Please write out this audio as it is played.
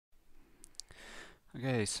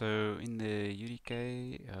Okay, so in the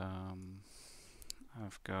UDK,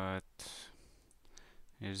 I've got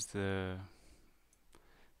here's the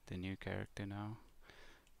new character now.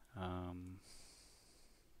 Um,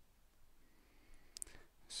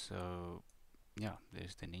 so yeah,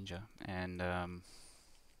 there's the ninja, and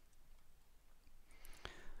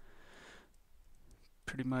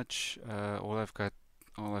pretty much all I've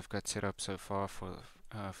got set up so far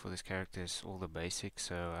for this character is all the basics.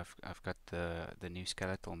 So I've got the new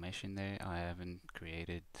skeletal mesh in there. I haven't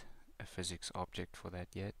created a physics object for that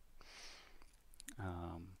yet.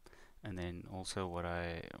 Um, and then also what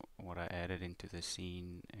I added into the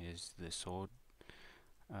scene is the sword,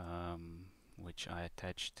 which I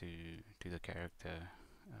attached to the character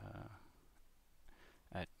uh,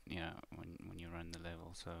 at when you run the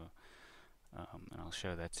level. So and I'll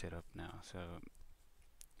show that setup now. So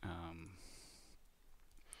um,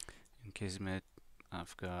 in Kismet,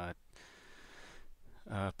 I've got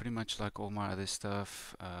pretty much like all my other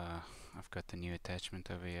stuff. I've got the new attachment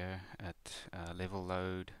over here at level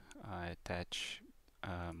load. I attach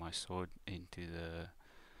my sword into the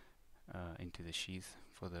sheath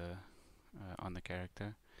for the on the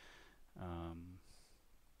character, um,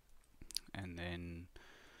 and then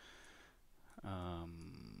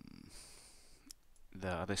um, the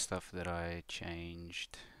other stuff that I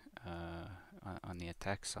changed on the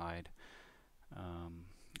attack side. Um,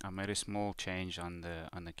 I made a small change on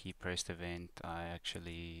the key pressed event. Uh, I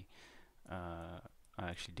actually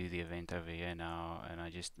do the event over here now, and I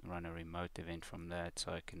just run a remote event from that,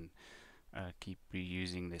 so I can keep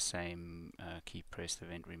reusing the same key pressed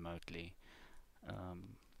event remotely,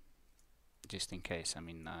 um, just in case.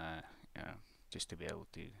 Uh, just to be able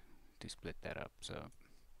to split that up. So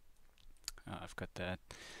I've got that,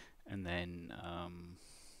 and then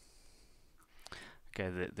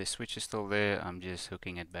okay, the switch is still there. I'm just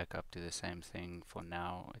hooking it back up to the same thing for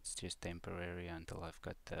now. It's just temporary until I've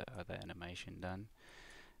got the other animation done.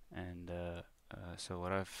 And so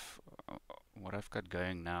what I've got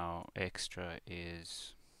going now extra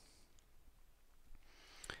is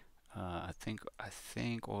I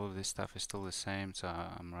think all of this stuff is still the same. So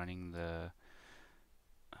I'm running the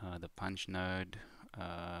punch node,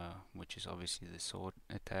 which is obviously the sword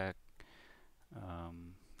attack.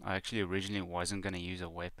 Um, I actually originally wasn't going to use a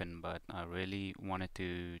weapon, but I really wanted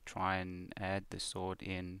to try and add the sword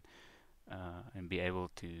in and be able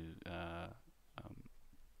to um,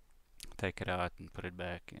 take it out and put it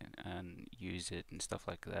back and use it and stuff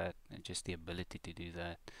like that, and just the ability to do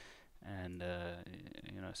that. And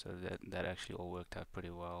so that actually all worked out pretty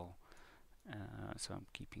well. So I'm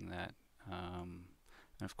keeping that. And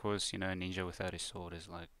of course, a ninja without his sword is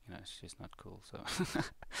like, it's just not cool. So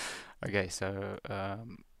okay, so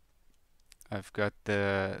I've got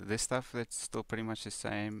this stuff that's still pretty much the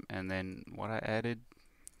same, and then what I added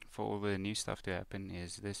for all the new stuff to happen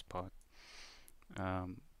is this part.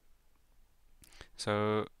 Um,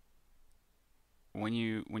 so when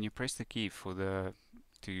you press the key for the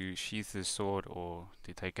to sheath the sword or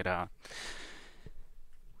to take it out,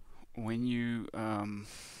 when you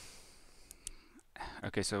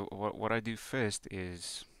okay, so what I do first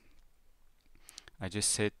is I just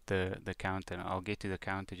set the counter. I'll get to the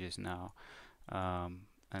counter just now, and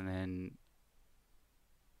then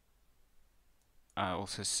I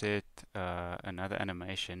also set another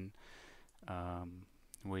animation, um,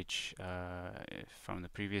 which from the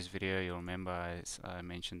previous video you'll remember I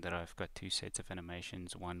mentioned that I've got two sets of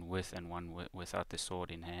animations, one with and one without the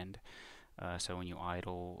sword in hand. So when you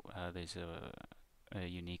idle, there's a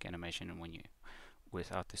unique animation, and when you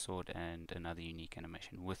without the sword, and another unique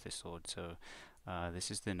animation with the sword. So this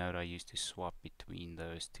is the node I use to swap between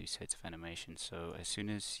those two sets of animations. So as soon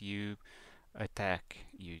as you attack,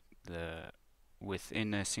 the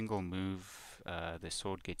within a single move, the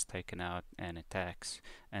sword gets taken out and attacks,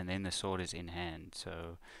 and then the sword is in hand.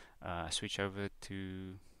 So switch over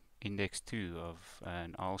to index 2 of,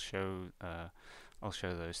 and I'll show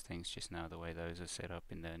those things just now, the way those are set up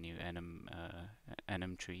in the new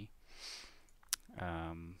anim tree.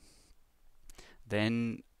 Um,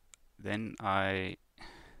 then then I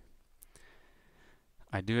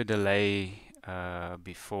do a delay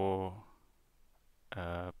before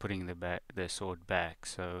putting the sword back.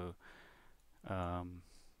 So um,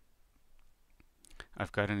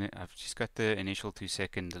 I've just got the initial 2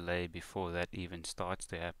 second delay before that even starts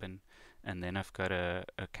to happen, and then I've got a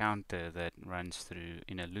counter that runs through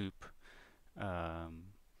in a loop. Um,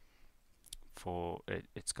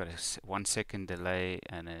 it's got a 1 second delay,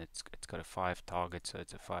 and it's got a 5 target, so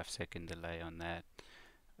it's a 5 second delay on that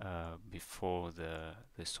before the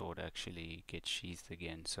sword actually gets sheathed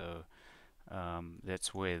again. So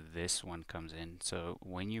That's where this one comes in. So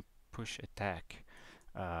when you push attack,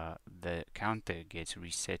 the counter gets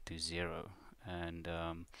reset to 0, and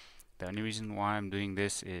the only reason why I'm doing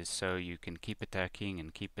this is so you can keep attacking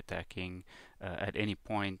and keep attacking at any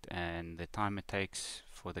point, and the time it takes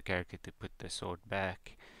for the character to put the sword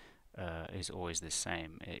back is always the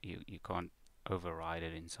same. You can't override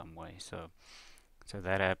it in some way. So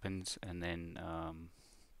that happens, and then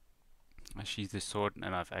I sheath the sword,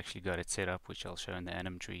 and I've actually got it set up, which I'll show in the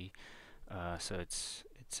anim tree. So it's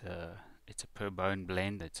a per bone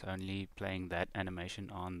blend. It's only playing that animation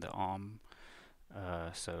on the arm.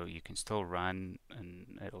 So you can still run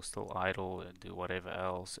and it'll still idle, do whatever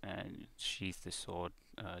else, and sheath the sword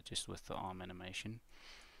just with the arm animation.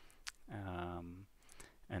 Um,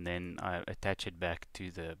 and then I attach it back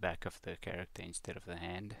to the back of the character instead of the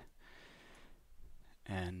hand.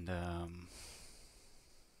 And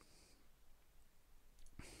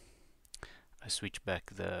I switch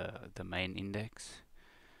back the main index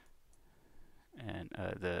and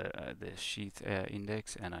the sheath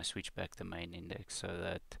index, and I switch back the main index so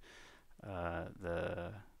that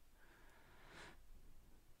the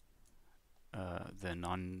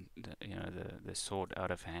non the sword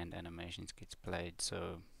out of hand animations gets played.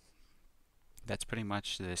 So that's pretty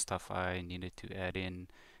much the stuff I needed to add in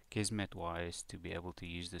Kismet wise to be able to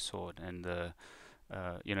use the sword, and the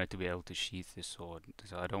to be able to sheath the sword.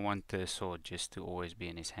 So I don't want the sword just to always be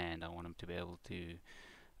in his hand. I want him to be able to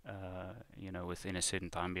within a certain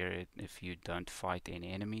time period, if you don't fight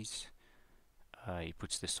any enemies, he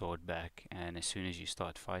puts the sword back, and as soon as you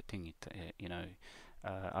start fighting it,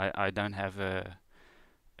 I don't have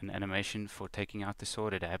an animation for taking out the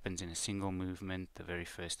sword. It happens in a single movement. The very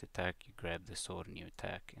first attack, you grab the sword and you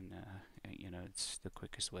attack, and it's the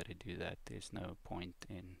quickest way to do that. There's no point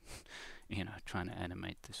in trying to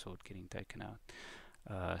animate the sword getting taken out.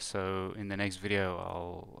 So in the next video,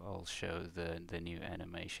 I'll show the new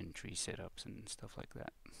animation tree setups and stuff like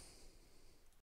that.